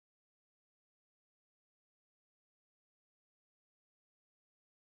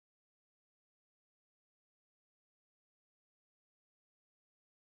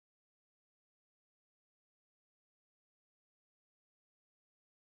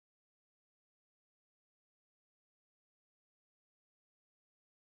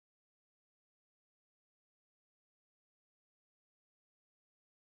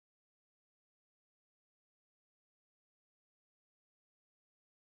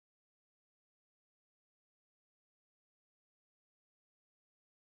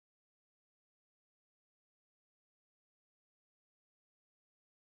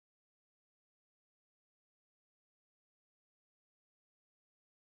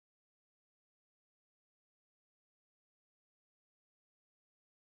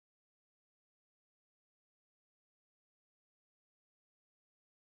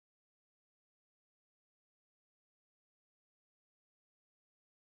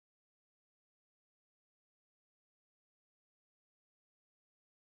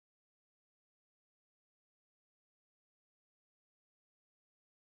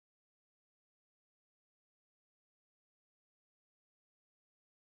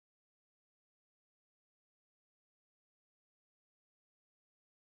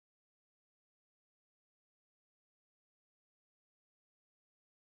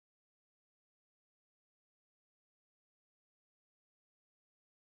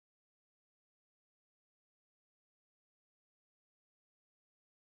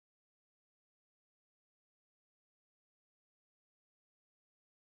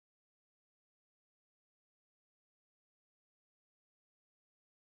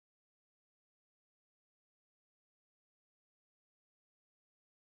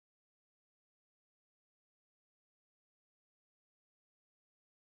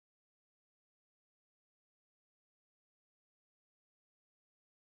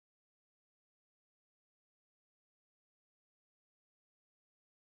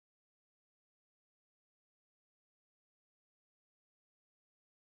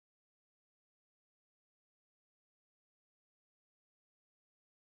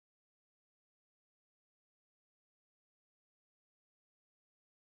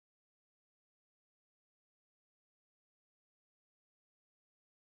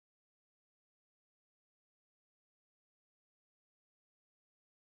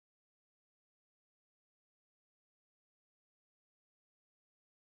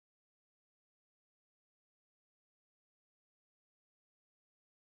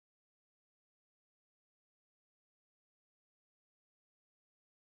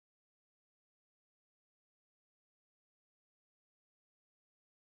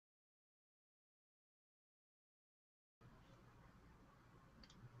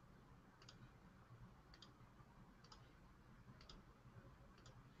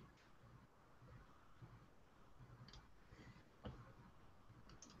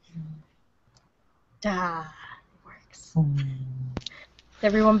Ah, it works. Is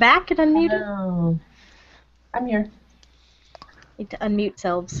everyone back and unmuted? Hello. I'm here. Need to unmute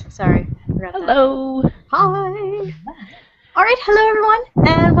selves. Sorry. Forgot Hello. that. Hi. All right, hello everyone,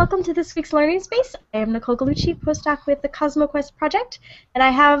 and welcome to this week's Learning Space. I am Nicole Gallucci, postdoc with the CosmoQuest project, and I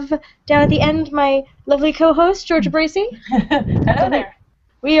have down at the end my lovely co-host Georgia Bracey. Hello there.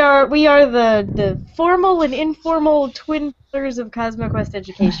 We are the formal and informal twin pillars of CosmoQuest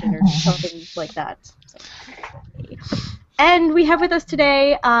education, or something like that. So. And we have with us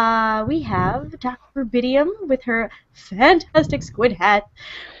today, we have DrRubidium with her fantastic squid hat.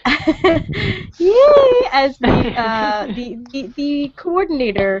 Yay! As the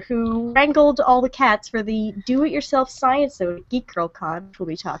coordinator who wrangled all the cats for the do-it-yourself science show at GeekGirlCon, which we'll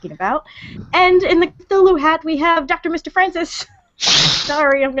be talking about. And in the Cthulhu hat, we have Dr. Mr. Francis.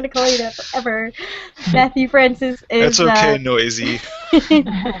 Sorry, I'm going to call you that forever. Matthew Francis is... That's okay, Noisy.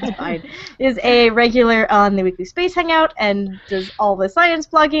 That's fine. Is a regular on the Weekly Space Hangout and does all the science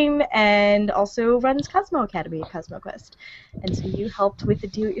blogging and also runs Cosmo Academy at CosmoQuest. And so you helped with the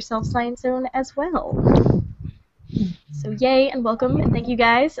Do-It-Yourself Science Zone as well. So yay and welcome and thank you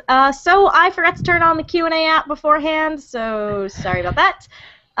guys. So I forgot to turn on the Q&A app beforehand, so sorry about that.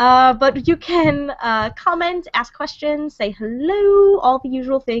 But you can comment, ask questions, say hello, all the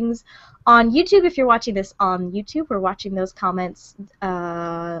usual things on YouTube. If you're watching this on YouTube, we're watching those comments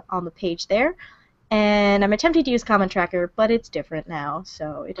on the page there. And I'm attempting to use Comment Tracker, but it's different now,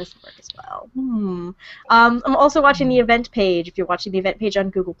 so it doesn't work as well. I'm also watching the event page. If you're watching the event page on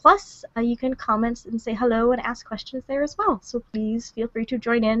Google+, you can comment and say hello and ask questions there as well. So please feel free to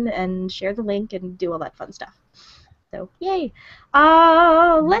join in and share the link and do all that fun stuff. So, yay.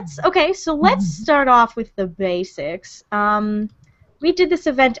 Let's start off with the basics. We did this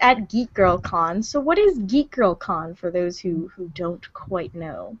event at GeekGirlCon. So what is GeekGirlCon for those who don't quite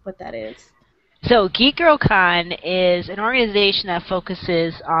know what that is? So GeekGirlCon is an organization that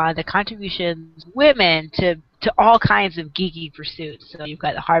focuses on the contributions of women to all kinds of geeky pursuits. So you've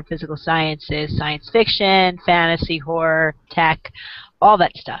got the hard physical sciences, science fiction, fantasy, horror, tech, all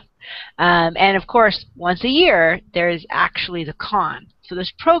that stuff. And of course, once a year, there's actually the con. So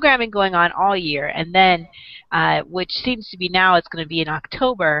there's programming going on all year, and then, which seems to be now, it's going to be in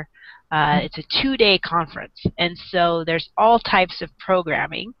October, it's a 2-day conference. And so there's all types of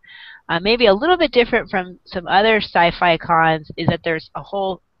programming. Maybe a little bit different from some other sci-fi cons is that there's a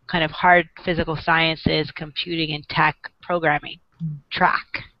whole kind of hard physical sciences, computing, and tech programming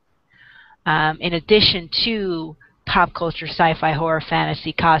track. In addition to pop culture, sci-fi, horror,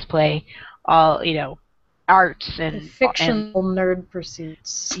 fantasy, cosplay, all, arts and fictional nerd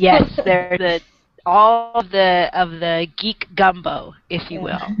pursuits. Yes, they're all of the geek gumbo, if you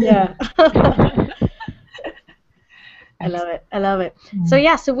will. Yeah. I love it. So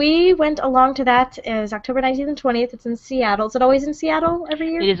yeah, so we went along to that. It was October 19th and 20th. It's in Seattle. Is it always in Seattle every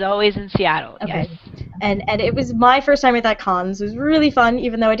year? It is always in Seattle, okay. Yes. And it was my first time at that con, so it was really fun,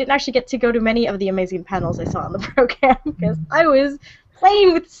 even though I didn't actually get to go to many of the amazing panels I saw on the program, because I was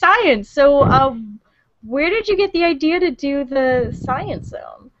playing with science. So where did you get the idea to do the Science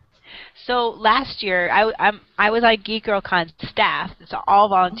Zone? So last year, I was on GeekGirlCon staff. It's all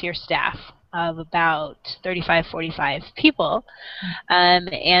volunteer staff of about 35, 45 people.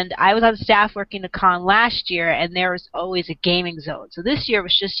 And I was on staff working the con last year, and there was always a gaming zone. So this year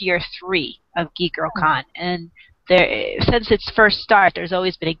was just year 3 of GeekGirlCon. And since its first start, there's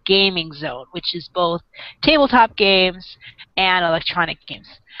always been a gaming zone, which is both tabletop games and electronic games.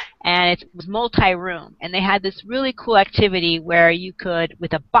 And it was multi-room. And they had this really cool activity where you could,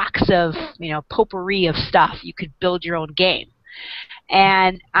 with a box of, potpourri of stuff, you could build your own game.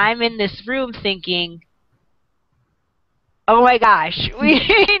 And I'm in this room thinking, oh my gosh, we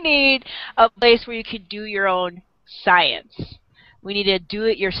need a place where you could do your own science. We need a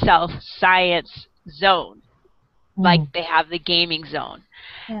do-it-yourself science zone, like they have the gaming zone.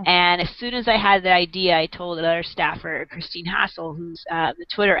 Yeah. And as soon as I had the idea, I told another staffer, Christine Hassel, who's the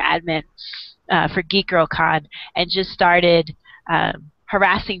Twitter admin for GeekGirlCon, and just started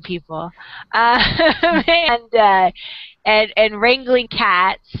harassing people and wrangling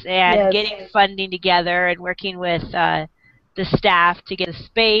cats and getting funding together and working with the staff to get a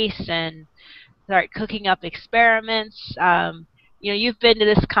space and start cooking up experiments. You've been to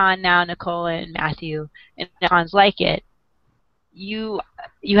this con now, Nicole and Matthew, and cons like it. You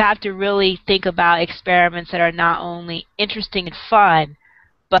have to really think about experiments that are not only interesting and fun,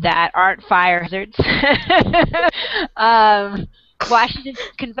 but that aren't fire hazards. Washington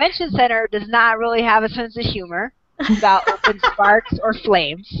Convention Center does not really have a sense of humor about open sparks or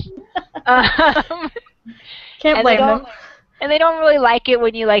flames. Can't blame them. And they don't really like it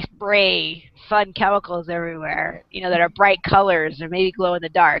when you like spray fun chemicals everywhere, you know, that are bright colors or maybe glow in the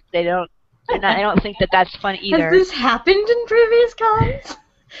dark. They don't think that that's fun either. Has this happened in previous cons?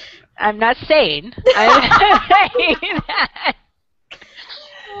 I'm not saying. I'm saying that.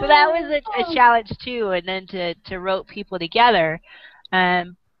 So that was a challenge too, and then to rope people together.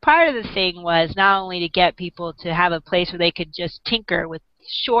 Part of the thing was not only to get people to have a place where they could just tinker with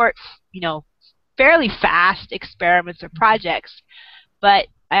short, you know, fairly fast experiments or projects, but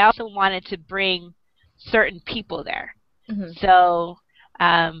I also wanted to bring certain people there. Mm-hmm. So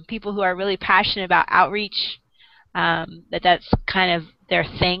people who are really passionate about outreach, that's kind of their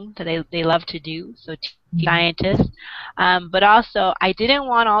thing that they love to do, so scientists. But also, I didn't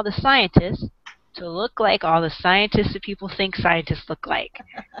want all the scientists to look like all the scientists that people think scientists look like,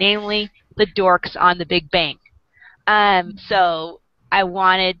 namely the dorks on the Big Bang. So I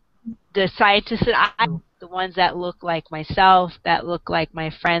wanted the scientists that I knew, the ones that look like myself, that look like my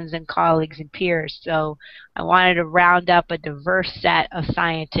friends and colleagues and peers. So I wanted to round up a diverse set of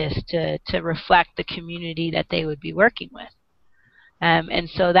scientists to reflect the community that they would be working with. And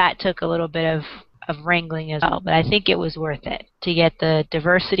so that took a little bit of wrangling as well, but I think it was worth it to get the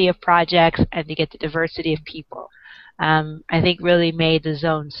diversity of projects and to get the diversity of people. I think really made the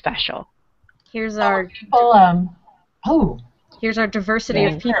zone special. Here's our Here's our diversity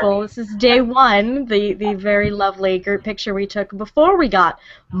of people. This is day one, the very lovely group picture we took before we got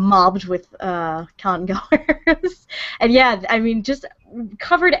mobbed with con goers. And yeah, I mean, just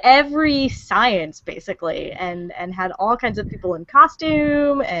covered every science basically, and had all kinds of people in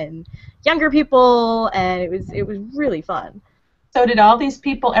costume and younger people, and it was really fun. So did all these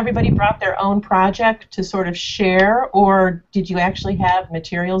people, everybody brought their own project to sort of share, or did you actually have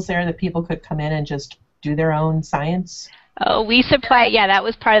materials there that people could come in and just do their own science? Oh, we supply, yeah, that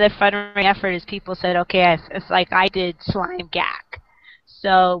was part of the fundraising effort, is people said, okay, it's like I did slime GAC.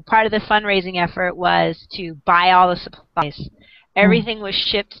 So part of the fundraising effort was to buy all the supplies. Everything was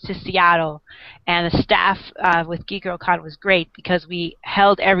shipped to Seattle, and the staff with GeekGirlCon was great because we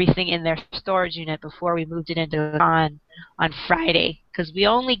held everything in their storage unit before we moved it into the con on Friday, because we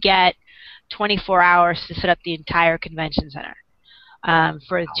only get 24 hours to set up the entire convention center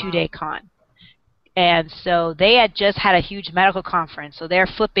for a 2-day con. And so they had just had a huge medical conference, so they're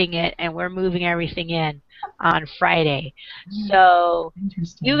flipping it, and we're moving everything in on Friday. So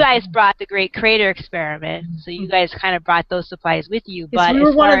you guys brought the Great Crater Experiment, so you guys kind of brought those supplies with you. But we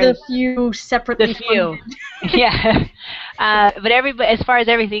were one of the few separately funded. Yeah. But everybody, as far as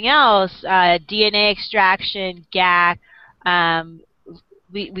everything else, DNA extraction, GAC,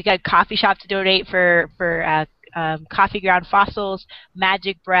 we got a coffee shop to donate for coffee ground fossils,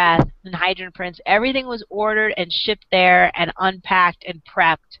 magic breath, and hydrogen prints. Everything was ordered and shipped there and unpacked and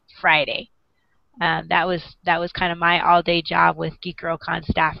prepped Friday. That was kind of my all-day job with GeekGirlCon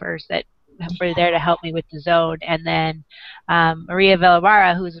staffers that were there to help me with the zone. And then Maria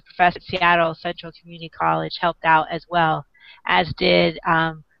Villavara, who is a professor at Seattle Central Community College, helped out as well, as did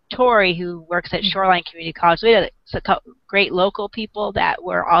Tori, who works at Shoreline Community College. So we had some great local people that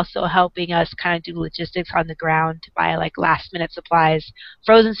were also helping us kind of do logistics on the ground to buy like last-minute supplies.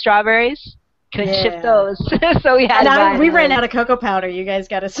 Frozen strawberries, couldn't ship those, so we had to buy we ran out of cocoa powder. You guys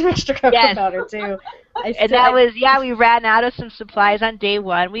got us some extra cocoa powder too. We ran out of some supplies on day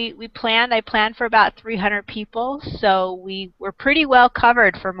one. I planned for about 300 people, so we were pretty well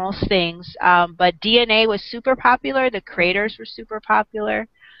covered for most things. But DNA was super popular. The craters were super popular.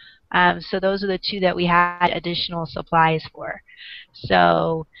 So those are the two that we had additional supplies for.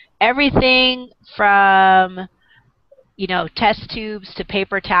 So everything from, you know, test tubes to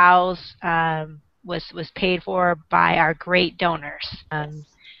paper towels was paid for by our great donors. And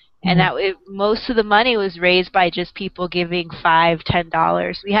most of the money was raised by just people giving $5,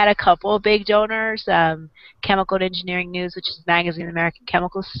 $10. We had a couple of big donors, Chemical and Engineering News, which is a magazine of the American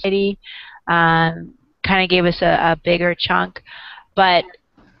Chemical Society, kind of gave us a bigger chunk. But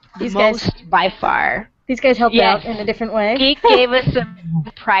these guys helped out in a different way. Geek gave us some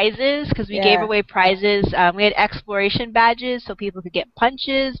prizes because we gave away prizes. We had exploration badges so people could get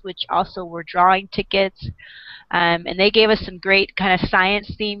punches, which also were drawing tickets. And they gave us some great kind of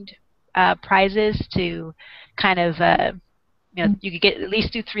science-themed prizes to kind of, you could get at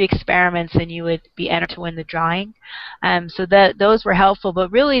least do 3 experiments and you would be entered to win the drawing. So those were helpful.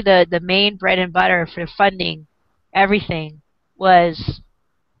 But really the main bread and butter for funding everything was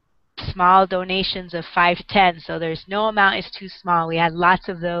small donations of 5 to 10, so there's no amount is too small. We had lots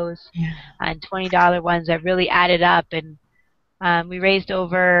of those, and $20 ones that really added up, and we raised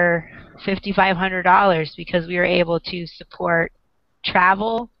over $5,500 because we were able to support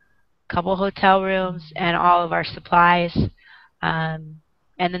travel, a couple hotel rooms, and all of our supplies. And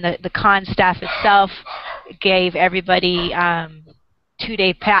then the con staff itself gave everybody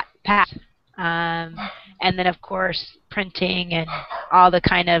 2-day pass. And then, of course, printing and all the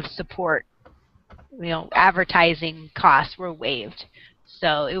kind of support, advertising costs were waived.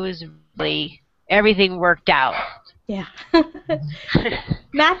 So it was really, everything worked out. Yeah.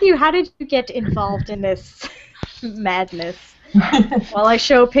 Matthew, how did you get involved in this madness? While I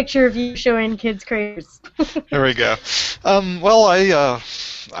show a picture of you showing kids craters. There we go. Well,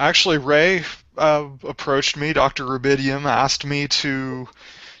 actually, Ray approached me. Dr. Rubidium asked me to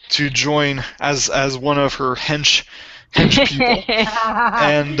join as one of her hench people,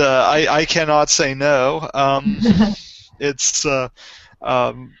 and I cannot say no. It's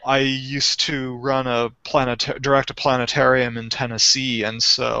I used to run a direct a planetarium in Tennessee, and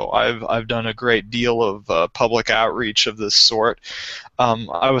so I've done a great deal of public outreach of this sort.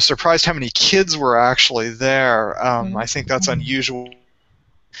 I was surprised how many kids were actually there. I think that's unusual.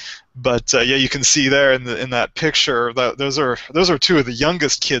 But yeah, you can see there in that picture that those are two of the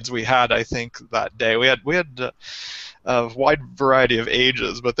youngest kids we had, I think, that day. We had a wide variety of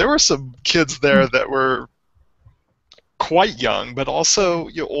ages, but there were some kids there that were quite young, but also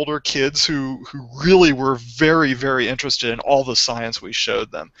older kids who really were very, very interested in all the science we showed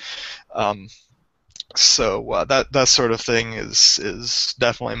them. So that sort of thing is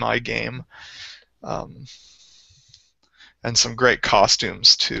definitely my game. And some great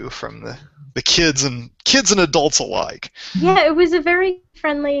costumes too from the kids and adults alike. Yeah, it was a very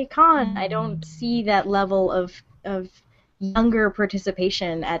friendly con. I don't see that level of younger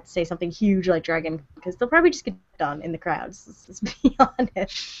participation at, say, something huge like Dragon, because they'll probably just get done in the crowds. Let's be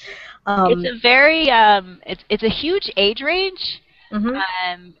honest. It's a very it's a huge age range.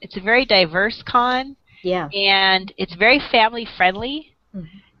 Mm-hmm. It's a very diverse con. Yeah. And it's very family friendly.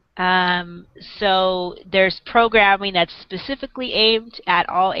 Mm-hmm. So there's programming that's specifically aimed at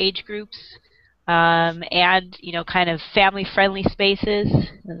all age groups, and kind of family friendly spaces,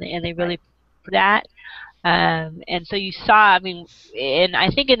 and they really put that. And so you saw, and I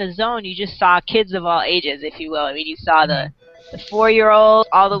think in the zone you just saw kids of all ages, if you will. You saw the 4-year-olds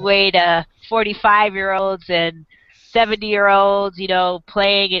all the way to 45-year-olds and 70-year-olds,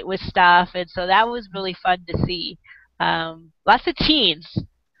 playing it with stuff, and so that was really fun to see. Lots of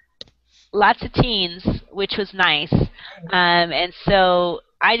teens, which was nice. And so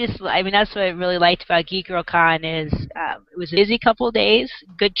that's what I really liked about GeekGirlCon is it was a busy couple of days,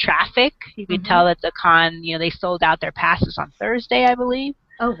 good traffic. You could tell that the con, they sold out their passes on Thursday, I believe.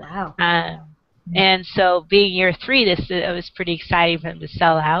 Oh, wow. And so being year 3, it was pretty exciting for them to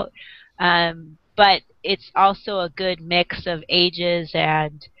sell out. But it's also a good mix of ages,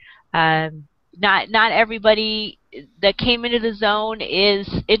 and not everybody that came into the zone is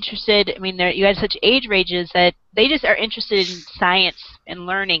interested. You had such age ranges that they just are interested in science and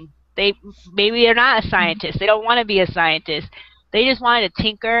learning. Maybe they're not a scientist. They don't want to be a scientist. They just wanted to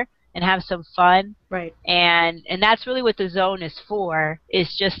tinker and have some fun. Right. And that's really what the zone is for,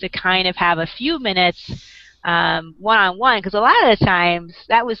 is just to kind of have a few minutes one-on-one, because a lot of the times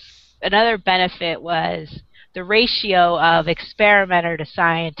that was another benefit, was the ratio of experimenter to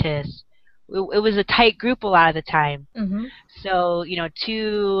scientist. It was a tight group a lot of the time. Mm-hmm. So,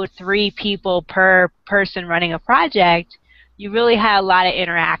 2-3 people per person running a project, you really had a lot of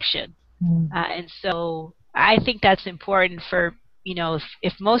interaction. And so I think that's important for,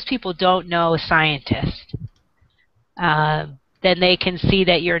 if most people don't know a scientist, then they can see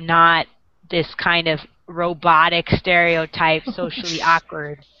that you're not this kind of robotic stereotype, socially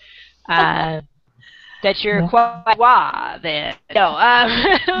awkward. That you're quite then. No.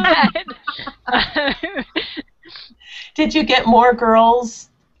 Did you get more girls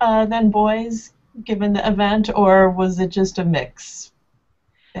than boys given the event, or was it just a mix?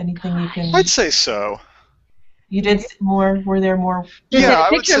 Anything you can... I'd say so. You did more? Were there more? The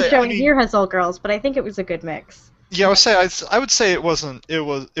picture I'm showing here has all girls, but I think it was a good mix. Yeah, I would say it wasn't. It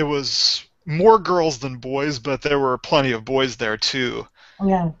was more girls than boys, but there were plenty of boys there too.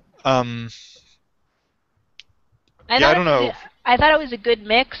 Yeah. I don't know. I thought it was a good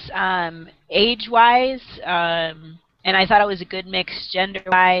mix, age-wise, and I thought it was a good mix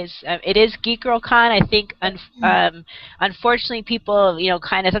gender-wise. It is GeekGirlCon. I think, unfortunately, people,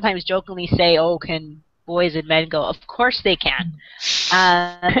 kind of sometimes jokingly say, "Oh, can boys and men go?" Of course they can.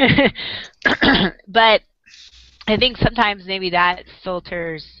 But I think sometimes maybe that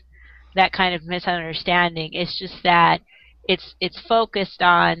filters that kind of misunderstanding. It's just that it's focused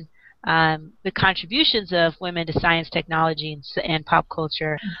on the contributions of women to science, technology, and pop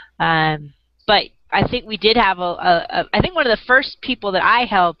culture. But I think we did have I think one of the first people that I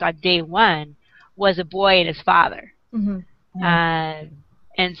helped on day 1 was a boy and his father. Mm-hmm.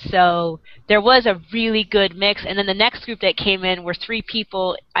 And so there was a really good mix. And then the next group that came in were 3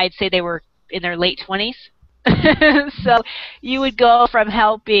 people. I'd say they were in their late 20s. So you would go from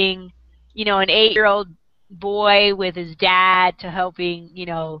helping, an 8-year-old boy with his dad to helping,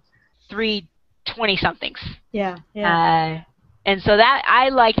 3 20-somethings. Yeah, yeah. And so that I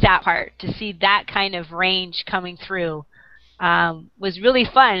like that part, to see that kind of range coming through. Was really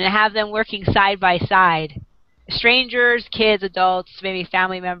fun, and have them working side by side. Strangers, kids, adults, maybe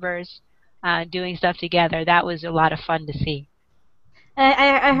family members, doing stuff together. That was a lot of fun to see.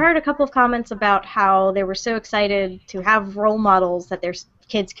 I heard a couple of comments about how they were so excited to have role models that their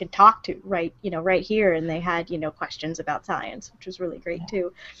kids could talk to right here, and they had questions about science, which was really great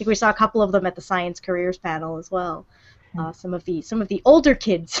too. I think we saw a couple of them at the science careers panel as well. Some of the older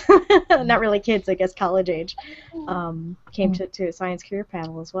kids, not really kids, I guess college age, came to a science career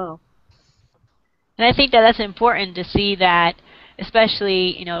panel as well. And I think that's important to see that,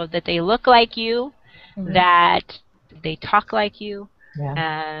 especially that they look like you, that they talk like you,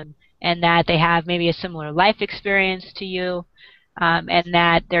 and that they have maybe a similar life experience to you, and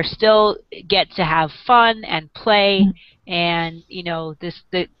that they're still get to have fun and play, and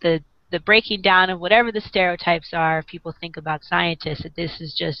the breaking down of whatever the stereotypes are people think about scientists, that this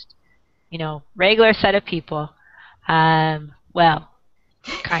is just regular set of people. Well,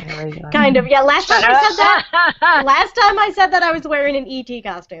 kind of regular. Kind of, yeah. Last time I said that I was wearing an ET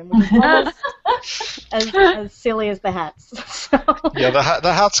costume, which is almost as silly as the hats. So. Yeah,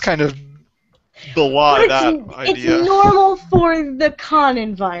 the hats kind of belie that idea. It's normal for the con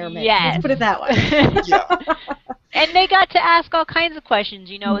environment. Yes. Let's put it that way. Yeah. And they got to ask all kinds of questions.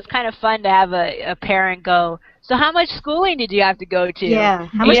 It's kind of fun to have a parent go, so how much schooling did you have to go to? Yeah,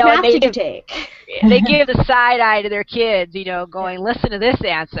 how much math did you take? They give the side eye to their kids, going, listen to this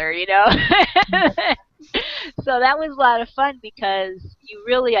answer, So that was a lot of fun, because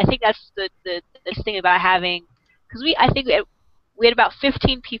I think that's the thing about having, because we had about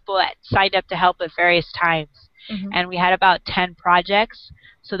 15 people that signed up to help at various times, and we had about 10 projects,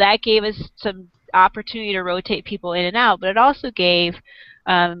 so that gave us some opportunity to rotate people in and out, but it also gave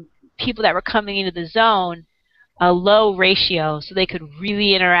people that were coming into the zone a low ratio, so they could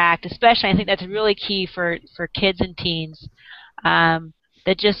really interact. Especially, I think that's really key for kids and teens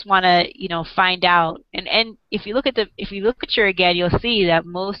that just want to find out. And if you look at your again, you'll see that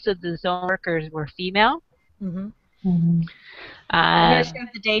most of the zone workers were female. I'm gonna show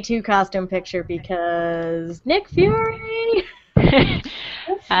the day 2 costume picture because Nick Fury.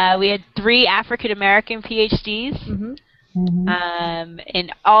 We had 3 African American PhDs,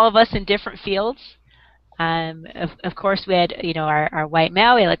 and all of us in different fields. Of course, we had our white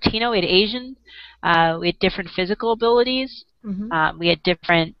male, we had Latino, we had Asian, we had different physical abilities. We had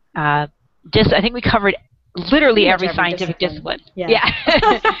different. I think we covered literally every scientific discipline. Yeah.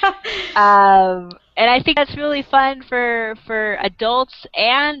 And I think that's really fun for adults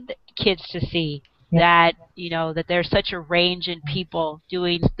and kids to see. That that there's such a range in people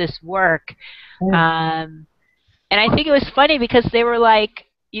doing this work, and I think it was funny because they were like,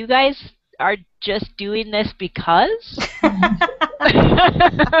 "You guys are just doing this because?"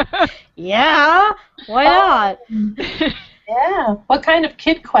 Yeah, why not? Yeah. What kind of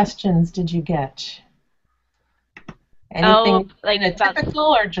kid questions did you get? Anything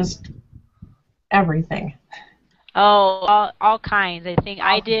typical or just everything? Oh, all kinds. I think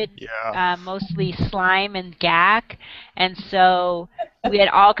I did mostly slime and GAC, and so we had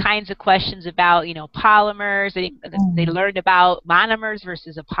all kinds of questions about polymers. They learned about monomers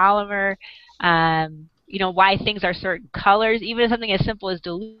versus a polymer. Why things are certain colors. Even something as simple as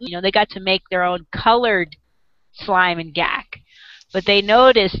dilute. They got to make their own colored slime and GAC, but they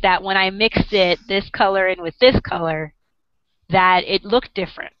noticed that when I mixed this color in with this color, that it looked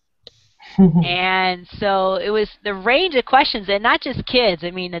different. And so it was the range of questions, and not just kids.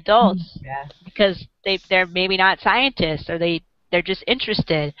 I mean, adults, because they're maybe not scientists, or they're just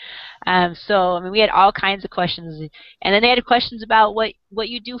interested. So I mean, we had all kinds of questions, and then they had questions about what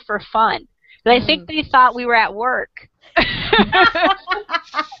you do for fun. But I think they thought we were at work. This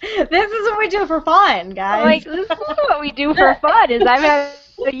is what we do for fun, guys. Like, this is what we do for fun. Is I'm at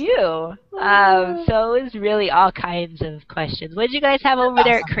you. So it was really all kinds of questions. What did you guys have over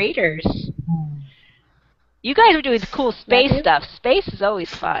there at Craters? You guys were doing cool space stuff. Space is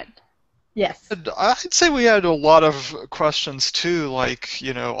always fun. Yes. I'd say we had a lot of questions too, like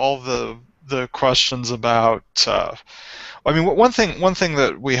all the questions about. I mean, one thing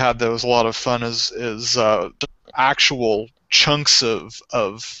that we had that was a lot of fun is actual chunks of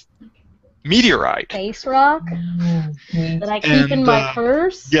meteorite. Space rock that I keep in my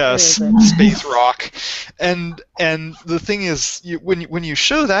purse. Yes, space rock. And the thing is, when you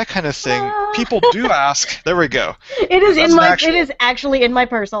show that kind of thing, people do ask. There we go. It is in my. It is actually in my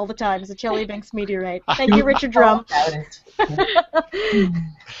purse all the time. It's a Chelyabinsk meteorite. Thank you, Richard Drum.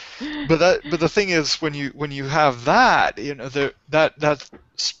 But the thing is, when you have that, you know, that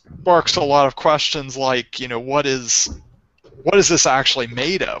sparks a lot of questions like, you know, what is this actually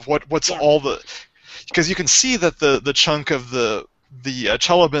made of? What's all the, because you can see that the chunk of the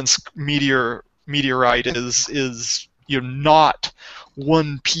Chelyabinsk meteorite is you know, not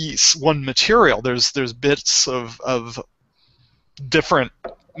one piece, one material. There's bits of different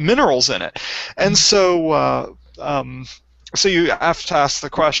minerals in it, and so so you have to ask the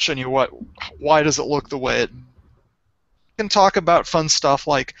question, you know, why does it look the way it? You can talk about fun stuff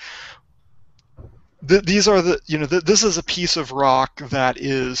like these are the, you know, this is a piece of rock that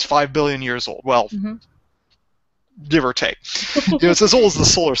is 5 billion years old. Well, give or take. You know, it's as old as the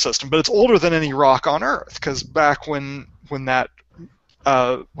solar system, but it's older than any rock on Earth, because back when that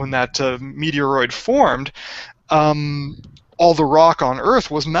meteoroid formed, all the rock on Earth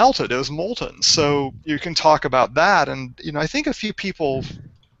was melted. It was molten. So you can talk about that, and you know, I think a few people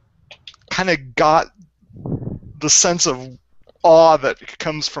kind of got the sense of awe that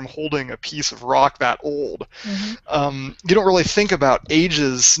comes from holding a piece of rock that old. You don't really think about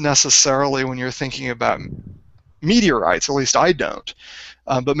ages necessarily when you're thinking about meteorites. At least I don't.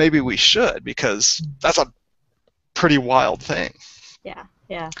 But maybe we should, because that's a pretty wild thing. Yeah,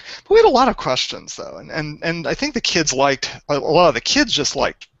 yeah. But we had a lot of questions though, and I think the kids liked, a lot of the kids just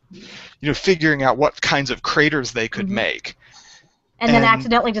liked, you know, figuring out what kinds of craters they could make. And then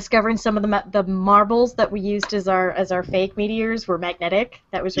accidentally discovering some of the marbles that we used as our fake meteors were magnetic.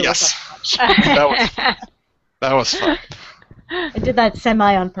 That was really fun. that was fun. I did that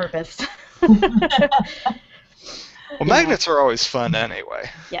semi on purpose. Well, magnets are always fun anyway.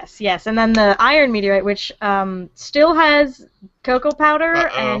 Yes, yes. And then the iron meteorite, which still has cocoa powder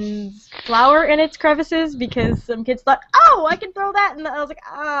and flour in its crevices, because some kids thought, oh, I can throw that, and I was like,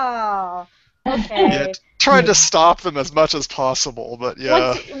 oh, okay. Yeah, tried to stop them as much as possible, but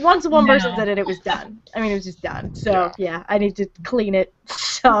yeah. Once one person did it, it was done. I mean, it was just done. So yeah, I need to clean it.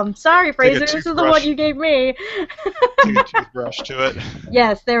 So I'm sorry, Fraser. This is the one you gave me. Take a toothbrush to it.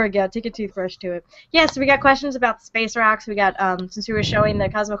 Yes, there we go. Take a toothbrush to it. Yeah, so we got questions about the space rocks. We got since we were showing the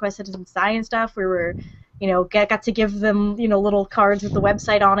CosmoQuest citizen science stuff, we were, you know, got to give them, you know, little cards with the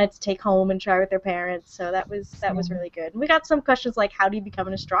website on it to take home and try with their parents. So that was really good. And we got some questions like, how do you become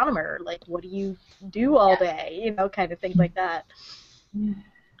an astronomer? Like, what do you do all day? You know, kind of things like that.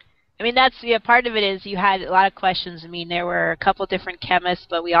 I mean, that's, yeah, part of it is you had a lot of questions. I mean, there were a couple different chemists,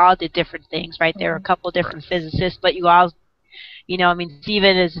 but we all did different things, right? There were a couple different physicists, but you all, you know, I mean,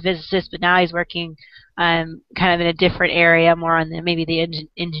 Stephen is a physicist, but now he's working kind of in a different area, more on the maybe the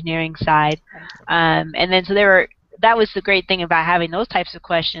engineering side. And then so that was the great thing about having those types of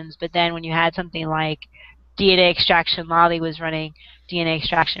questions. But then when you had something like DNA extraction, Lolly was running DNA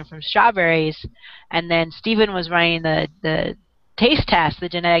extraction from strawberries, and then Stephen was running the taste test, the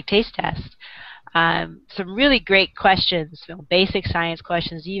genetic taste test. Some really great questions, you know, basic science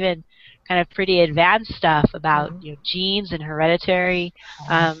questions, even kind of pretty advanced stuff about, you know, genes and hereditary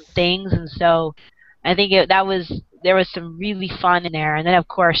things. And so I think there was some really fun in there. And then of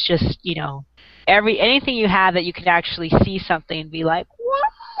course, just, you know, anything you have that you can actually see something and be like, what?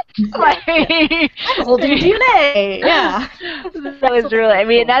 Like, holding DNA. Yeah. That was really, I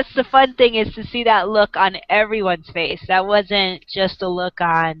mean, that's the fun thing, is to see that look on everyone's face. That wasn't just a look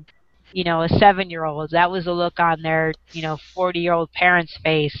on, you know, a 7-year-old. That was a look on their, you know, 40-year-old parents'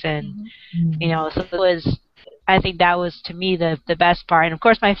 face. And, you know, so it was, I think that was, to me, the best part. And of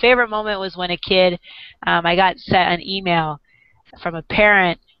course, my favorite moment was when a kid, I got sent an email from a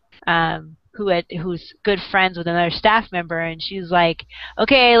parent who's good friends with another staff member, and she's like,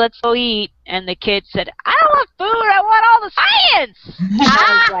 okay, let's go eat. And the kid said, I don't want food, I want all the science.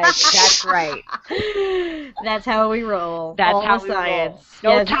 I was like, that's right. That's how we roll. That's all how the we science.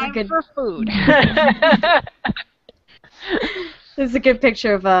 Roll. No yes, time for food. This is a good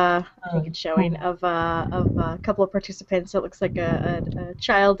picture of I think it's showing of a couple of participants. It looks like a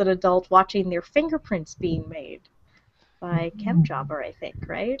child and adult watching their fingerprints being made by ChemJobber, I think,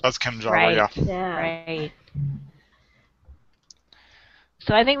 right? That's ChemJobber, right. yeah. Yeah. Right.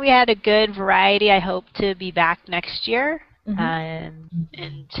 So I think we had a good variety. I hope to be back next year,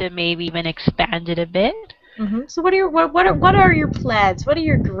 and to maybe even expand it a bit. So what are your plans? What are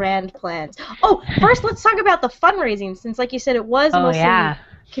your grand plans? Oh, first let's talk about the fundraising, since like you said, it was mostly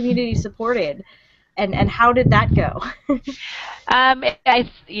community supported. and how did that go?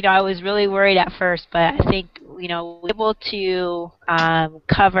 I was really worried at first, but I think, we were able to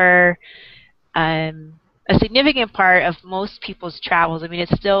cover a significant part of most people's travels. I mean,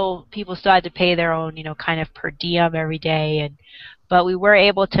 people still had to pay their own, kind of per diem every day, but we were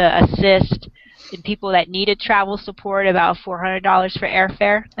able to assist in people that needed travel support, about $400 for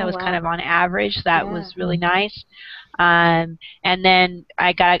airfare. That was kind of on average. That was really nice. And then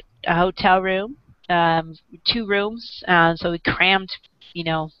I got a hotel room, 2 rooms, so we crammed,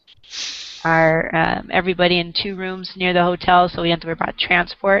 our everybody in 2 rooms near the hotel, so we didn't have to worry about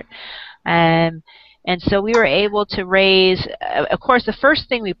transport. And so we were able to raise, of course, the first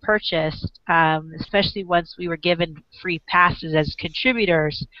thing we purchased, especially once we were given free passes as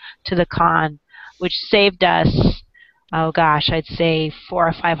contributors to the con, which saved us, oh gosh, I'd say $400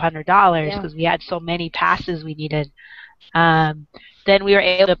 or $500 because we had so many passes we needed. Then we were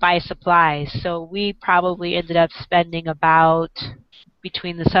able to buy supplies. So we probably ended up spending about,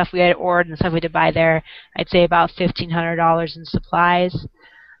 between the stuff we had ordered and the stuff we had to buy there, I'd say about $1,500 in supplies.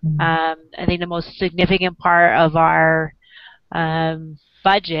 I think the most significant part of our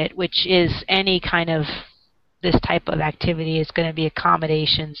budget, which is any kind of this type of activity, is going to be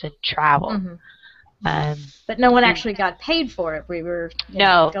accommodations and travel. But no one actually got paid for it. We were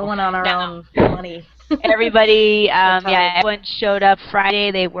going on our own money. Everybody, everyone showed up Friday.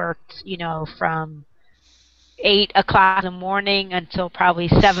 They worked, from 8 o'clock in the morning until probably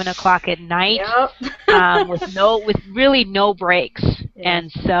 7 o'clock at night, with really no breaks.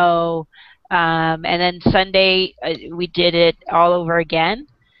 And so, and then Sunday we did it all over again,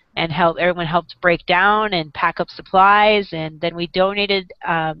 and everyone helped break down and pack up supplies, and then we donated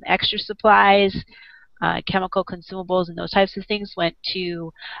extra supplies. Chemical consumables and those types of things went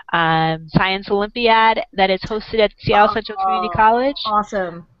to Science Olympiad that is hosted at Seattle Central Community College.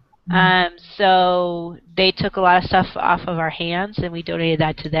 Awesome. So they took a lot of stuff off of our hands, and we donated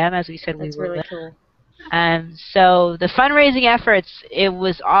that to them, as we said we would. That's really cool. So the fundraising efforts, it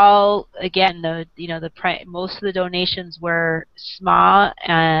was all, again, most of the donations were small,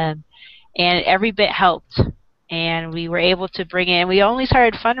 and every bit helped. And we were able to bring in. We only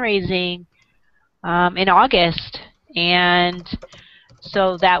started fundraising in August, and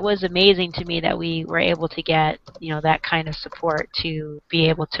so that was amazing to me that we were able to get that kind of support to be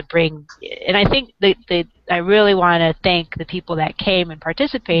able to bring. And I think I really want to thank the people that came and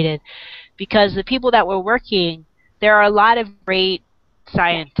participated, because the people that were working, there are a lot of great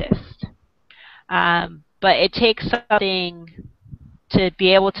scientists, but it takes something to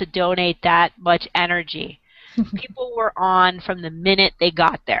be able to donate that much energy. People were on from the minute they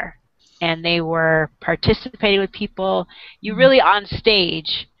got there, and they were participating with people. You're really on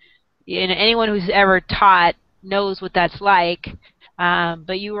stage. Anyone who's ever taught knows what that's like.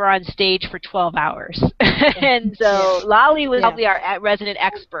 But you were on stage for 12 hours. And so Lolly was probably our resident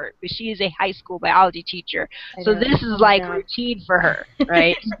expert, because she is a high school biology teacher. So this is like routine for her,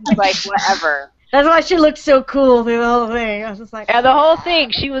 right? She's like, whatever. That's why she looked so cool through the whole thing. I was just like, and the whole thing,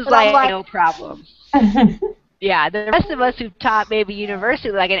 she was like, no problem. Yeah, the rest of us who taught maybe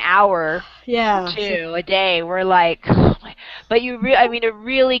university like an hour, 2 a day, we're like, oh my. But to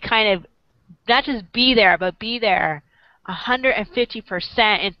really kind of not just be there, but be there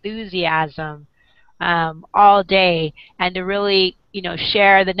 150% enthusiasm all day, and to really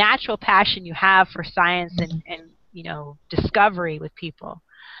share the natural passion you have for science and discovery with people.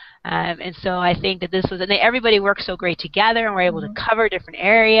 And so I think that this was, and everybody worked so great together, and we're able to cover different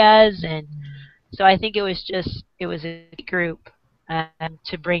areas, and so I think it was a group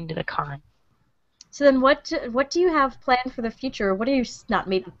to bring to the con. So then what do you have planned for the future? What are you not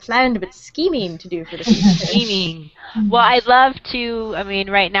maybe planned, but scheming to do for the future? Scheming. Well, I'd love to,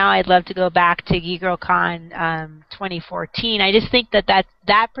 right now I'd love to go back to GeekGirlCon 2014. I just think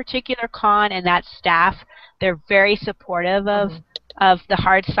that particular con and that staff, they're very supportive of the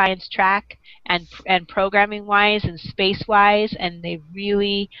hard science track and programming-wise and space-wise, and they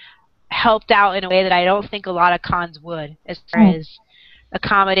really helped out in a way that I don't think a lot of cons would, as far as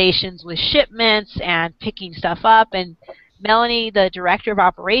accommodations with shipments and picking stuff up. And Melanie, the director of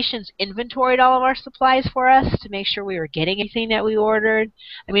operations, inventoried all of our supplies for us to make sure we were getting anything that we ordered.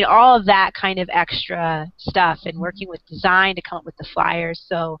 All of that kind of extra stuff, and working with design to come up with the flyers.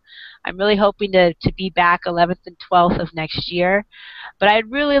 So I'm really hoping to be back 11th and 12th of next year. But I'd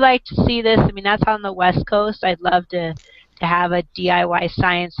really like to see this. That's on the West Coast. I'd love to have a DIY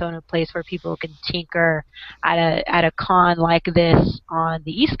science zone, a place where people can tinker at a con like this on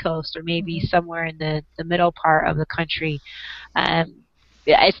the East Coast, or maybe somewhere in the middle part of the country. I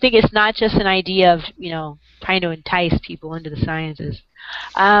think it's not just an idea of trying to entice people into the sciences,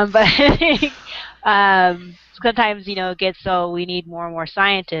 but Sometimes, it gets so we need more and more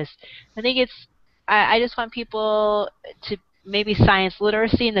scientists. I think I just want people to maybe science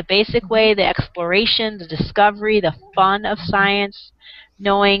literacy in the basic way, the exploration, the discovery, the fun of science,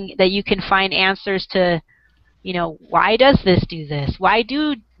 knowing that you can find answers to, why does this do this? Why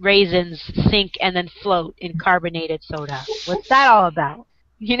do raisins sink and then float in carbonated soda? What's that all about?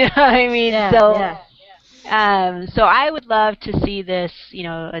 You know what I mean? So I would love to see this,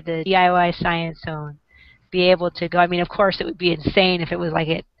 the DIY Science Zone be able to go. I mean, of course, it would be insane if it was like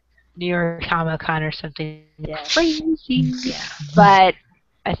at New York Comic Con or something crazy. Yeah. But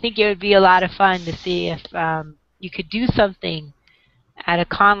I think it would be a lot of fun to see if you could do something at a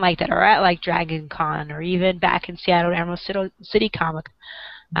con like that, or at like Dragon Con, or even back in Seattle, Emerald City Comic,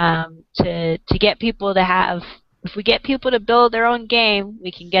 to get people to have. If we get people to build their own game,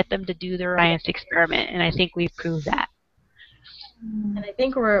 we can get them to do their science experiment, and I think we've proved that. And I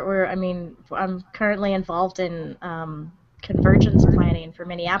think I'm currently involved in convergence planning for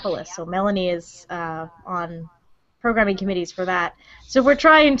Minneapolis, so Melanie is on programming committees for that. So we're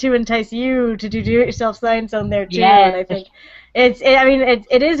trying to entice you to do-it-yourself science on there too, and I think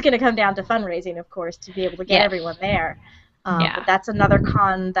it is going to come down to fundraising, of course, to be able to get everyone there. But that's another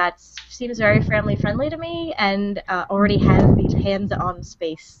con that seems very family-friendly to me, and already has the hands-on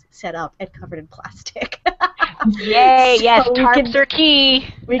space set up and covered in plastic. Yay! So yes, tarps are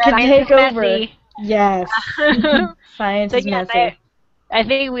key. We can take over. Yes. Science is messy. I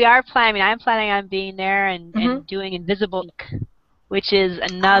think we are planning. I'm planning on being there and doing Invisible Ink, which is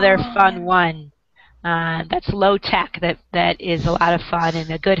another fun one. That's low tech. That is a lot of fun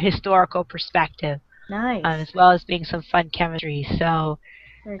and a good historical perspective. Nice. As well as being some fun chemistry. So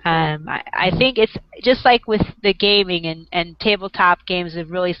I think it's just like with the gaming and tabletop games have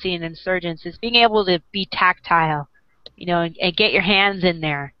really seen insurgence, is being able to be tactile, and get your hands in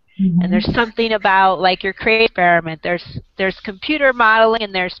there. Mm-hmm. And there's something about like your create experiment. There's computer modeling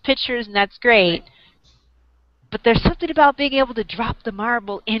and there's pictures, and that's great. But there's something about being able to drop the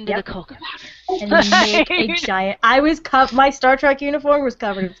marble into the cocoa powder and make a giant. My Star Trek uniform was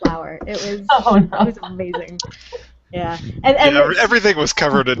covered in flour. It was It was amazing. Yeah, and everything was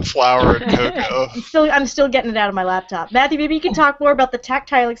covered in flour and cocoa. I'm still getting it out of my laptop. Matthew, maybe you can talk more about the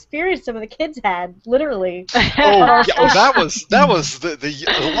tactile experience some of the kids had, literally. That was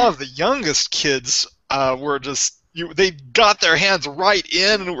a lot of the youngest kids were just they got their hands right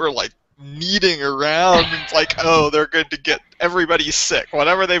in and were like kneading around. It's like, they're going to get everybody sick.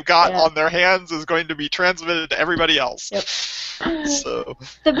 Whatever they've got on their hands is going to be transmitted to everybody else. Yep. So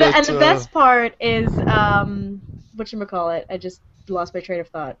the best part is whatchamacallit? I just lost my train of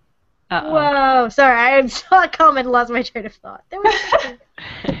thought. Uh-oh. Whoa, sorry, I saw a comment and lost my train of thought. There was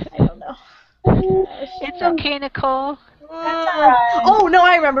I don't know. It's okay, Nicole. That's all right. Oh, no,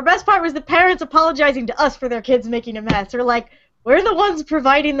 I remember. Best part was the parents apologizing to us for their kids making a mess. They're like, we're the ones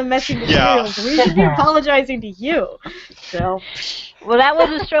providing the messy materials. We should be apologizing to you. So. Well, that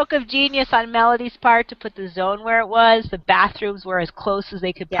was a stroke of genius on Melody's part to put the zone where it was. The bathrooms were as close as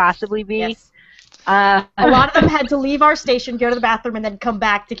they could possibly be. Yes. A lot of them had to leave our station, go to the bathroom, and then come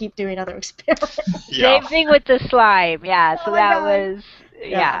back to keep doing other experiments. Yeah. Same thing with the slime. Yeah, so that was...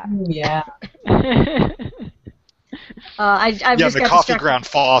 Yeah. The coffee ground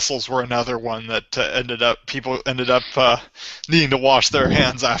fossils were another one that people ended up needing to wash their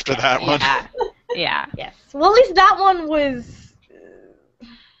hands after that one. Yeah. Yes. Well, at least that one was...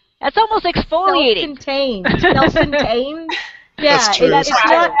 That's almost exfoliating. Self-contained. Yeah, that's true. It's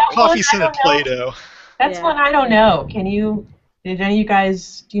not coffee scented Play-Doh. That's one I don't know. Did any of you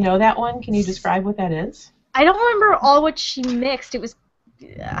guys, do you know that one? Can you describe what that is? I don't remember all what she mixed. It was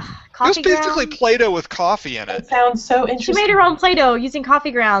coffee grounds. It was basically Play-Doh with coffee in it. That sounds so interesting. She made her own Play-Doh using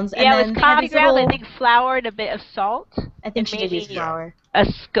coffee grounds. Yeah, and with then coffee grounds, I think flour and a bit of salt. I think she did use flour.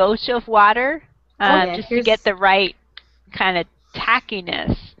 A scotch of water, just to get the right kind of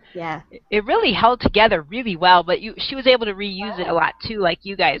tackiness. Yeah. It really held together really well, but she was able to reuse it a lot too, like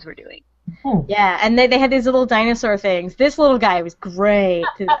you guys were doing. Yeah, and they had these little dinosaur things. This little guy was great.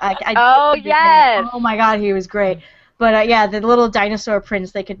 Yes! Oh my god, he was great. But the little dinosaur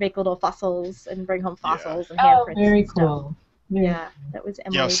prints, they could make little fossils and bring home fossils and handprints. Very cool. Yeah, that was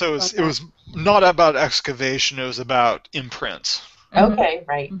Emily. Yeah, so it was not about excavation, it was about imprints. Okay,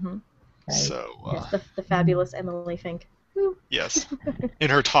 right. Mm-hmm. Right. So the fabulous Emily Fink. Yes, in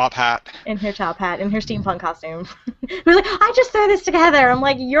her top hat. In her steampunk costume. Who's like, I just threw this together. I'm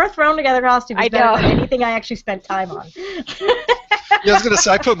like, your thrown together costume is better than anything I actually spent time on. Yeah, I was gonna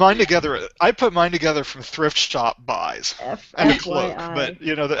say I put mine together from thrift shop buys and a cloak, but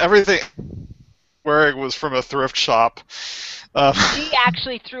everything wearing was from a thrift shop. She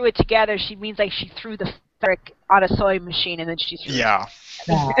actually threw it together. She means like she threw the fabric on a sewing machine and then she threw Yeah.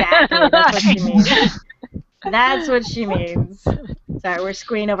 Exactly. That's what she means. That's what she means. Sorry, we're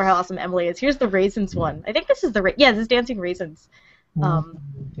screening over how awesome Emily is. Here's the raisins one. I think this is the this is Dancing Raisins.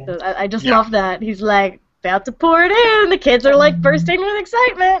 So I just love that. He's like about to pour it in. The kids are like bursting with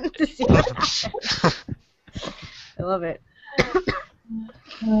excitement to see what happens. I love it.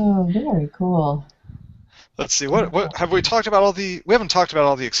 Oh, very cool. Let's see. What have we talked about? We haven't talked about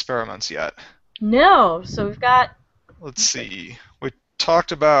all the experiments yet. No. So we've got. Let's see. We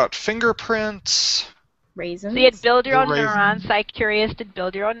talked about fingerprints. Raisins. So you had build your own raisins. neurons. Psych Curious did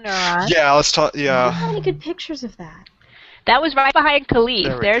build your own neurons. Yeah, let's talk. I don't Yeah. have any good pictures of that. That was right behind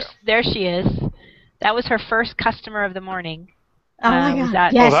Khalif. There we There she is. That was her first customer of the morning. Oh my Was god.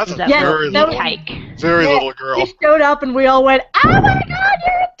 that, Yes. that's was a that yes. very little little, tyke. very Yeah. little girl. She showed up and we all went, "Oh my god,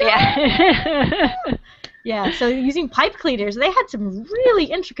 you're a dog!" Yeah. Yeah, so using pipe cleaners, they had some really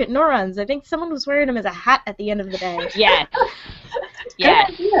intricate neurons. I think someone was wearing them as a hat at the end of the day. Yes.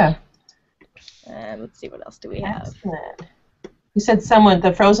 Yes. Yeah. Let's see, what else do we have? Excellent. You said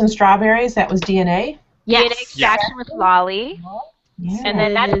the frozen strawberries, that was DNA? DNA extraction with Lolly. Yeah. And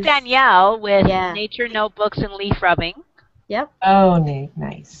then that's Yes. Danielle with Yeah. nature notebooks and leaf rubbing. Yep. Oh,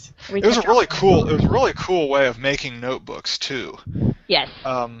 nice. It was a really cool way of making notebooks too. Yes.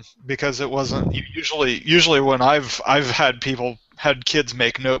 Because it wasn't usually when I've had kids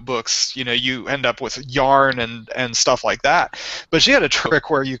make notebooks, you end up with yarn and stuff like that. But she had a trick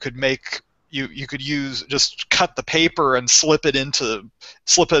where you could cut the paper and slip it into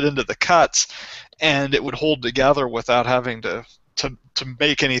the cuts, and it would hold together without having to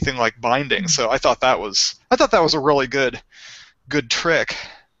make anything like binding. So I thought that was a really good trick.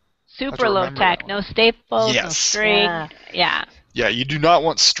 Super low tech. No staples, no Yes. string. Yeah. Yeah, you do not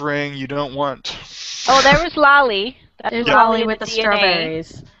want string. You don't want. Oh, there was Lolly. That's There's Lolly Lolly in with the DNA.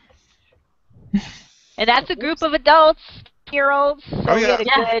 strawberries. And that's a group of adults, year-olds. So Oh, we yeah. had a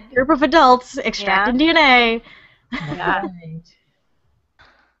Yeah, good. group of adults extracting DNA. Yeah. Right.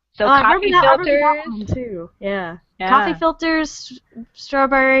 So I coffee remember that filters. one too. Yeah. Yeah. Coffee filters,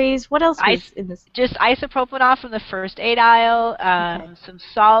 strawberries. What else was in this? Just isopropanol from the first aid aisle, some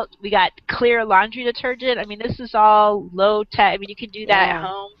salt. We got clear laundry detergent. I mean, this is all low tech. I mean, you can do that at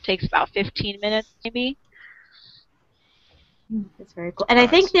home. Takes about 15 minutes, maybe. It's very cool. And I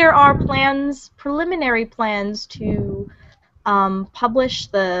think there are preliminary plans to publish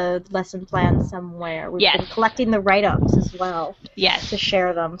the lesson plan somewhere. We've been collecting the write-ups as well to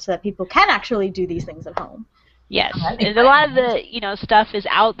share them so that people can actually do these things at home. Yes, and a lot of the stuff is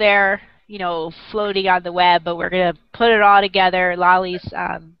out there, floating on the web, but we're gonna put it all together. Lolly's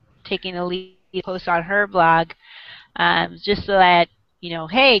taking the lead post on her blog, just so that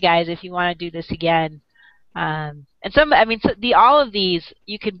hey guys, if you want to do this again, and all of these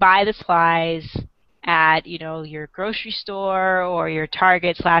you can buy the supplies at your grocery store or your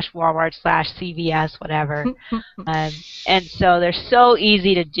Target /Walmart /CVS, whatever, and so they're so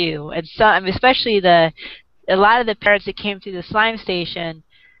easy to do, and so especially a lot of the parents that came through the slime station,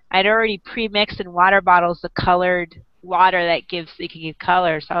 I'd already pre-mixed in water bottles the colored water they can give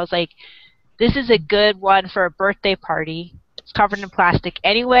color. So I was like, this is a good one for a birthday party. It's covered in plastic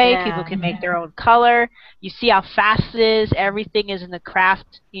anyway. Yeah. People can make their own color. You see how fast it is. Everything is in the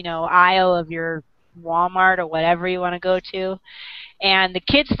craft, aisle of your Walmart or whatever you want to go to. And the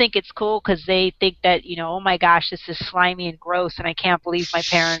kids think it's cool because they think that, oh my gosh, this is slimy and gross and I can't believe my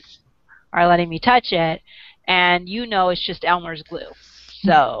parents are letting me touch it. And it's just Elmer's glue.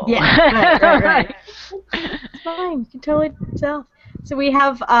 So yeah, right. It's fine. You can totally tell. So we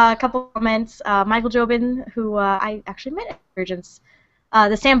have a couple comments. Michael Jobin, who I actually met at Convergence.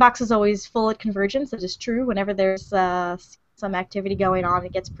 The sandbox is always full at Convergence. That is true. Whenever there's some activity going on,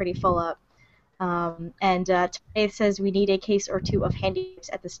 it gets pretty full up. And today says we need a case or two of handy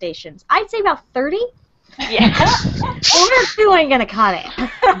at the stations. I'd say about 30. Yeah. Over two ain't gonna cut it.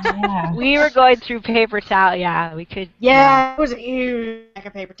 Yeah. We were going through paper towel. Yeah, we could. Yeah, it was a huge pack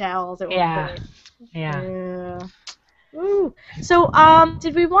of paper towels at one Yeah. point. Yeah. Yeah. Ooh. So,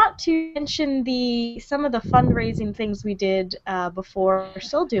 did we want to mention some of the fundraising things we did before we're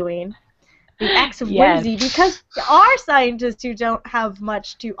still doing? The acts of whimsy, because our scientists who don't have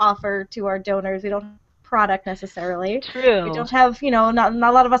much to offer to our donors, we don't have product necessarily. True. We don't have, not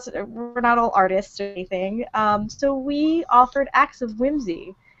a lot of us, we're not all artists or anything. So we offered acts of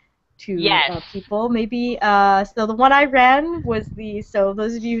whimsy to people. Maybe, so the one I ran was so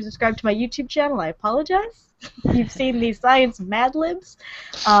those of you who subscribe to my YouTube channel, I apologize. You've seen the science Mad Libs.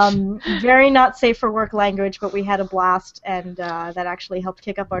 Very not safe for work language, but we had a blast, and that actually helped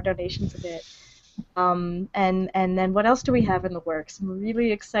kick up our donations a bit. And then what else do we have in the works? Some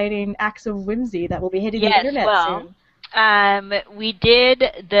really exciting acts of whimsy that will be hitting the Yes, internet well, soon. we did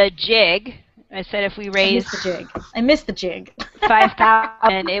the jig. I said if we I raise missed the jig.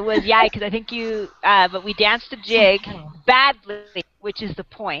 5,000, it was because I think you. But we danced the jig badly, which is the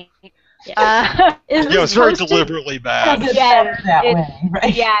point. Yeah. Yeah, it's very deliberately bad. Yes, that way,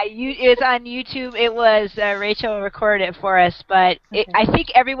 right? Yeah, it's on YouTube. It was Rachel recorded it for us, but I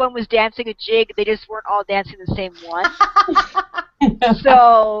think everyone was dancing a jig. They just weren't all dancing the same one.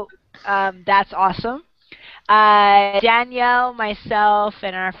 So that's awesome. Danielle, myself,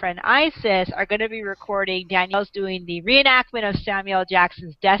 and our friend Isis are going to be recording. Danielle's doing the reenactment of Samuel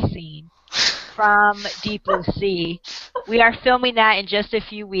Jackson's death scene from Deep Blue Sea. We are filming that in just a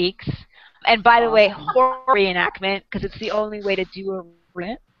few weeks. And by the way, horror reenactment, because it's the only way to do a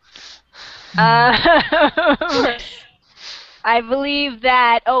reenactment. I believe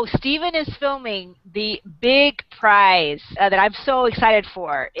that, Stephen is filming the big prize that I'm so excited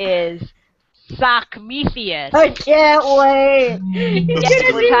for is Sockmetheus. I can't wait.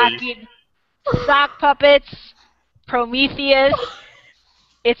 Yes, we're talking sock puppets, Prometheus.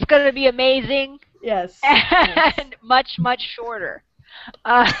 It's going to be amazing. Yes. And much, much shorter.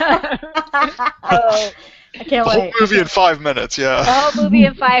 I can't The whole wait. movie in 5 minutes, yeah. The whole movie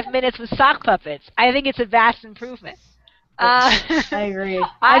in 5 minutes with sock puppets. I think it's a vast improvement. I agree.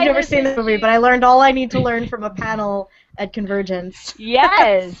 I've never seen the movie, but I learned all I need to learn from a panel at Convergence.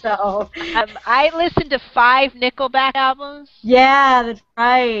 Yes. So. I listened to 5 Nickelback albums. Yeah, that's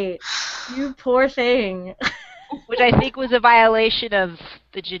right. You poor thing. Which I think was a violation of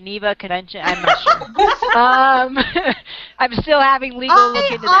the Geneva Convention. I'm not sure. I'm still having legal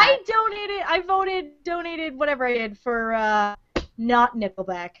look into that. I donated whatever I did for not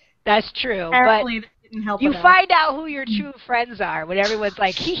Nickelback. That's true. Apparently but that didn't help you enough. find out who your true friends are when everyone's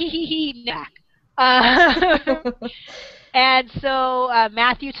like, hee, Nick. And so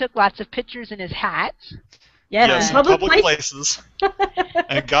Matthew took lots of pictures in his hat. Yes, in public places.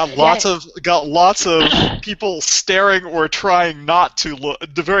 And got lots of people staring or trying not to look,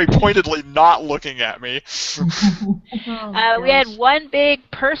 very pointedly not looking at me. We had one big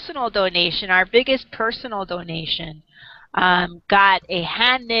personal donation. Our biggest personal donation got a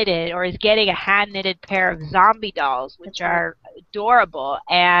hand-knitted, or is getting a hand-knitted pair of zombie dolls, which are adorable,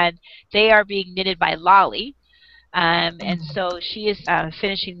 and they are being knitted by Lolly. And so she is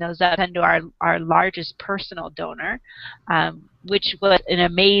finishing those up under our largest personal donor, which was an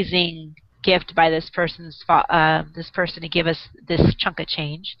amazing gift by this person to give us this chunk of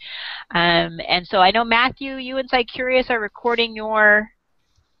change. And so I know Matthew, you and Inside Curious are recording your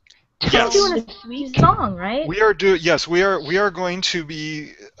doing a song, right? We are we are going to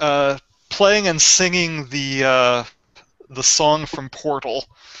be playing and singing the song from Portal.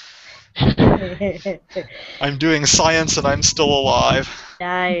 I'm doing science and I'm still alive.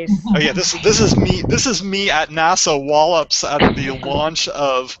 Nice. Oh yeah, this is me. This is me at NASA Wallops at the launch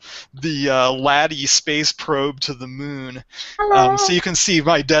of the Laddie space probe to the moon. Hello. So you can see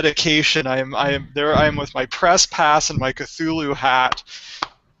my dedication. I am there. I am with my press pass and my Cthulhu hat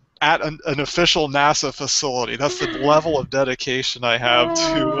at an official NASA facility. That's the level of dedication I have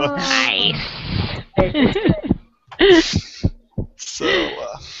to. Nice. So.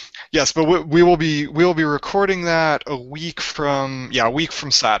 Yes, but we will be recording that a week from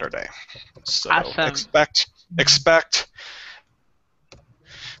Saturday. So awesome. expect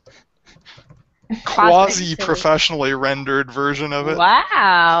quasi-professionally rendered version of it.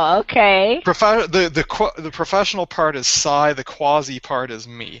 Wow. Okay. The professional part is Sai. The quasi part is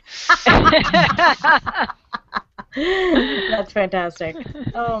me. That's fantastic.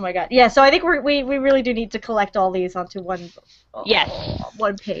 Oh my god. Yeah, so I think we really do need to collect all these onto one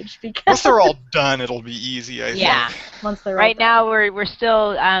page, because once they're all done, it'll be easy, I think. Once they're right all now we're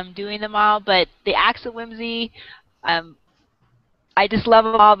still doing them all, but the Acts of Whimsy, I just love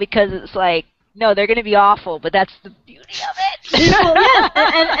them all because it's like, no, they're going to be awful, but that's the beauty of it. Well,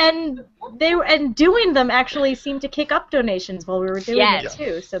 yeah, and doing them actually seemed to kick up donations while we were doing it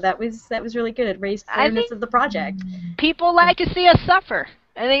too. So that was really good. It raised awareness of the project. People like to see us suffer.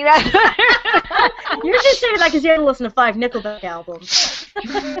 I think that's. You're just saying that because you had to listen to 5 Nickelback albums. So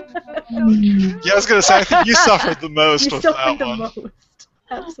true. Yeah, I was gonna say I think you suffered the most with that one. The most.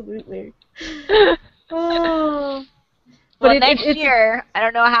 Absolutely. Oh. Well, next year, I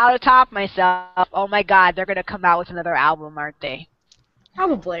don't know how to top myself. Oh my God, they're gonna come out with another album, aren't they?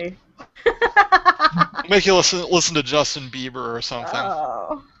 Probably. Make you listen to Justin Bieber or something.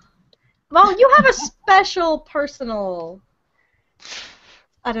 Oh. Well, you have a special personal,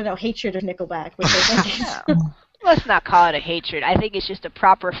 I don't know, hatred of Nickelback, which I think is Let's not call it a hatred. I think it's just a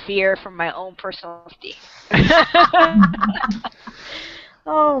proper fear from my own personal safety.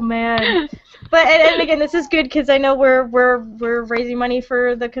 Oh man. But and again, this is good because I know we're raising money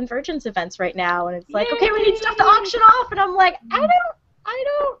for the Convergence events right now, and it's like, okay, we need stuff to auction off, and I'm like, I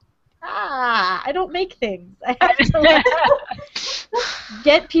don't make things. I have to like,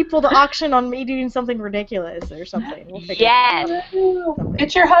 get people to auction on me doing something ridiculous or something. We'll figure it out. Something.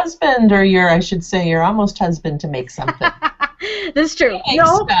 Get your husband or I should say your almost husband to make something. This is true. He No,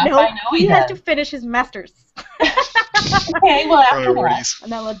 makes stuff. I know he has does. to finish his master's. Okay, well after that. Priorities. I'm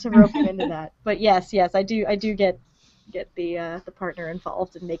not allowed to rope him into that. But yes, I do get the partner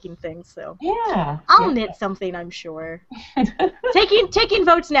involved in making things. So Yeah. I'll knit something, I'm sure. Taking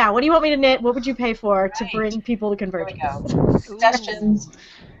votes now. What do you want me to knit? What would you pay for to Right. bring people to There we Convergence? go. Suggestions.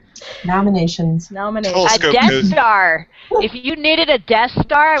 Nominations. Nominate. A Telescope Death goes- Star. If you knitted a Death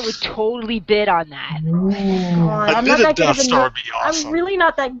Star, I would totally bid on that. God, A I'm bit not of that good Death of a Star knit. would be awesome. I'm really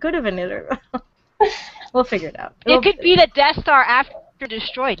not that good of a knitter. We'll figure it out. It could be the Death Star after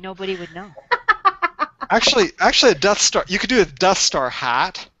destroyed. Nobody would know. Actually, a Death Star. You could do a Death Star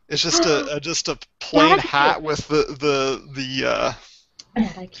hat. It's just a plain That'd be hat cool. with the Yeah,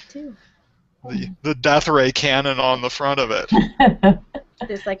 I could do. the death ray cannon on the front of it.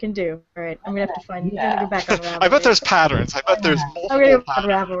 This I can do. All right, I'm gonna have to find. Yeah. I'm gonna go back on Ravelry. I bet there's patterns. I bet there's I'm multiple gonna go on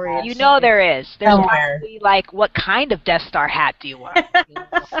patterns. Ravelry. You know there is. There's Somewhere. probably like, what kind of Death Star hat do you want?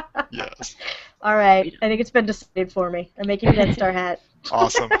 Yes. All right, I think it's been decided for me. I'm making a Death Star hat.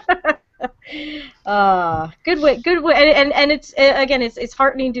 Awesome. Good way, and it's again, it's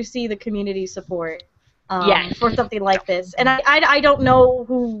heartening to see the community support. Yes. For something like this, and I don't know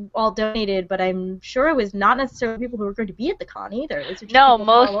who all donated, but I'm sure it was not necessarily people who were going to be at the con either. It was just No, people from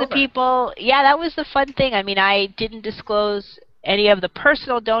most all of the over. people, yeah, that was the fun thing. I mean, I didn't disclose any of the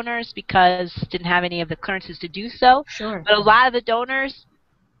personal donors because didn't have any of the clearances to do so. Sure. But a lot of the donors,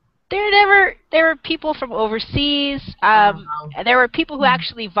 there were people from overseas. And there were people who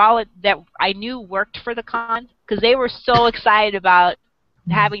actually that I knew worked for the con because they were so excited about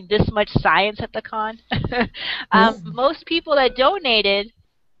having this much science at the con. Most people that donated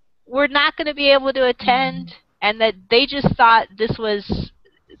were not going to be able to attend, and that they just thought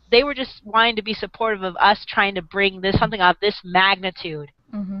they were just wanting to be supportive of us trying to bring something of this magnitude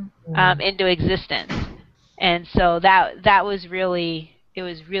into existence. And so that was really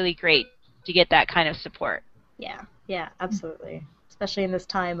great to get that kind of support. Yeah, absolutely. Especially in this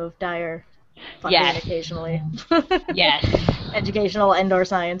time of dire funding Yes. occasionally. Yes. Educational and/or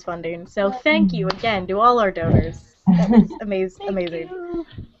science funding. So thank you again to all our donors. That was amazing.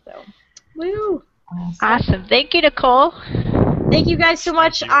 So, woo! Awesome. Thank you, Nicole. Thank you guys so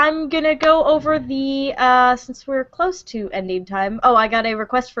much. I'm gonna go over the since we're close to ending time. Oh, I got a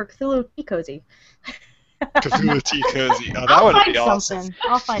request for Cthulhu Tea Cozy. Cthulhu Tea Cozy. Oh, that I'll would find be awesome. something.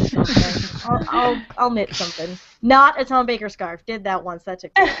 I'll find something. I'll knit something. Not a Tom Baker scarf. Did that once. That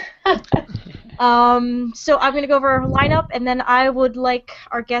took So I'm going to go over our lineup, and then I would like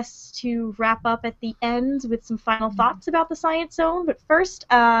our guests to wrap up at the end with some final thoughts about the Science Zone. But first,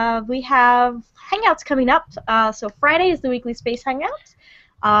 we have Hangouts coming up. So Friday is the weekly Space Hangout.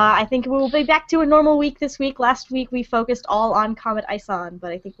 I think we'll be back to a normal week this week. Last week we focused all on Comet Ison,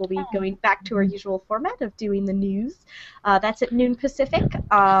 but I think we'll be going back to our usual format of doing the news. That's at noon Pacific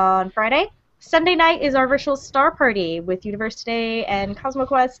on Friday. Sunday night is our virtual star party with Universe Today and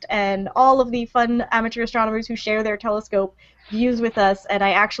CosmoQuest and all of the fun amateur astronomers who share their telescope views with us. And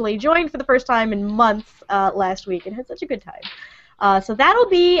I actually joined for the first time in months last week and had such a good time. So that'll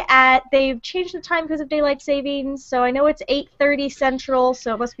be they've changed the time because of daylight savings, so I know it's 8:30 Central,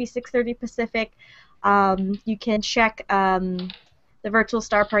 so it must be 6:30 Pacific. You can check the virtual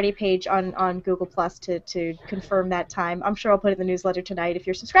star party page on Google Plus to confirm that time. I'm sure I'll put it in the newsletter tonight if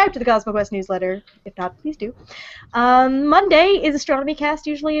you're subscribed to the CosmoQuest newsletter. If not, please do. Monday is Astronomy Cast,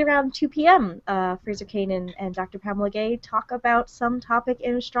 usually around 2 p.m. Fraser Kane and Dr. Pamela Gay talk about some topic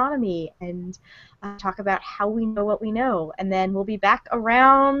in astronomy and talk about how we know what we know. And then we'll be back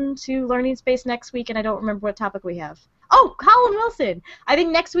around to Learning Space next week, and I don't remember what topic we have. Oh, Colin Wilson! I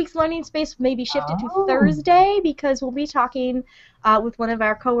think next week's Learning Space may be shifted to Thursday because we'll be talking with one of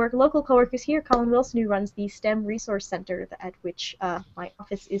our local coworkers here, Colin Wilson, who runs the STEM Resource Center at which my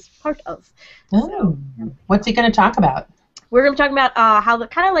office is part of. So, what's he going to talk about? We're going to be talking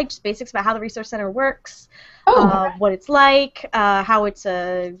about just basics about how the Resource Center works, what it's like, how it's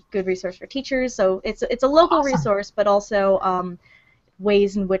a good resource for teachers. So it's a local resource, but also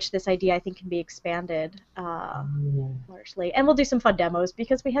ways in which this idea I think can be expanded largely. And we'll do some fun demos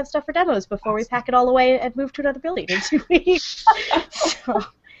because we have stuff for demos before we pack it all away and move to another building in 2 weeks. So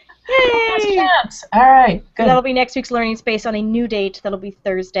Yay! Champs. All right, good. That'll be next week's Learning Space on a new date. That'll be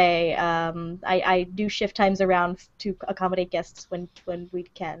Thursday. I do shift times around to accommodate guests when we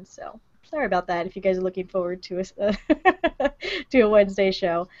can. So sorry about that. If you guys are looking forward to a Wednesday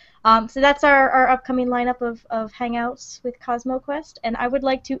show. So that's our upcoming lineup of hangouts with CosmoQuest, and I would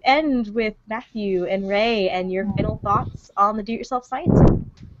like to end with Matthew and Ray and your final thoughts on the Do-It-Yourself Science.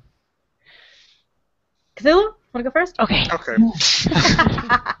 Cthulhu, want to go first? Okay. Okay.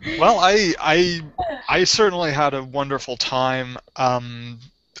 Well, I certainly had a wonderful time.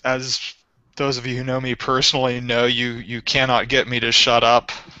 As those of you who know me personally know, you cannot get me to shut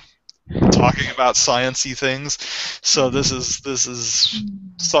up talking about sciencey things. So this is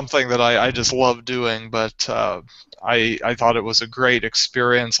something that I just love doing. But I thought it was a great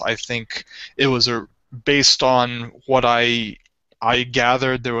experience. I think it was based on what I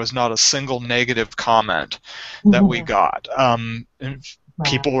gathered, there was not a single negative comment that we got. And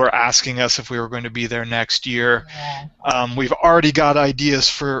people were asking us if we were going to be there next year. We've already got ideas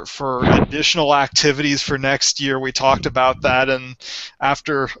for additional activities for next year. We talked about that, and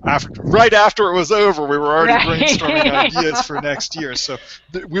right after it was over, we were already brainstorming ideas for next year. So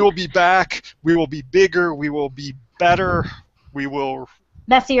we will be back. We will be bigger. We will be better. We will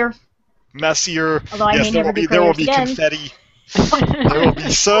Messier. Although I may never be there will be again. confetti. There will be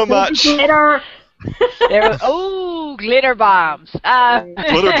so much glitter. Glitter bombs.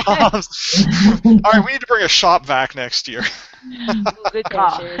 Glitter bombs. All right, we need to bring a shop vac next year. Good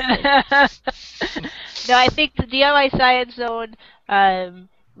call. No, I think the DIY Science Zone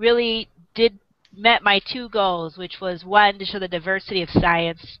really met my two goals, which was one, to show the diversity of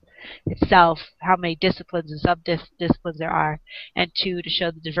science itself, how many disciplines and sub-disciplines there are, and two, to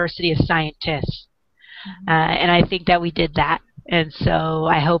show the diversity of scientists. And I think that we did that. And so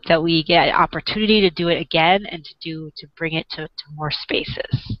I hope that we get an opportunity to do it again and to bring it to more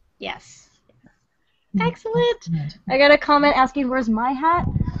spaces. Yes. Excellent. I got a comment asking where's my hat.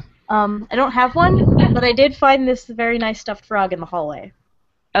 I don't have one, but I did find this very nice stuffed frog in the hallway.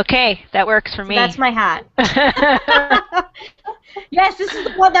 Okay, that works for me. That's my hat. Yes, this is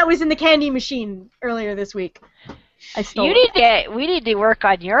the one that was in the candy machine earlier this week. I stole it. We need to work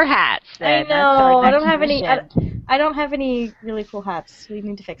on your hats then. I know. I don't have any. I don't have any really cool hats. We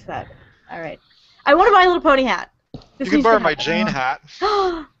need to fix that. All right. I want to buy a Little Pony hat. You can borrow my Jane hat.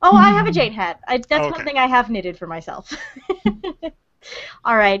 Oh, I have a Jane hat. That's Okay. one thing I have knitted for myself.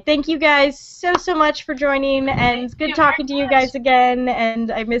 All right. Thank you guys so much for joining, and it's good talking to you guys again.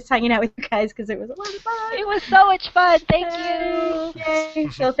 And I miss hanging out with you guys because it was a lot of fun. It was so much fun. Thank you. Yay.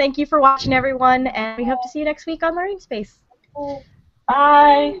 So thank you for watching, everyone, and we hope to see you next week on Learning Space.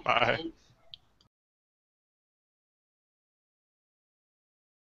 Bye. Bye.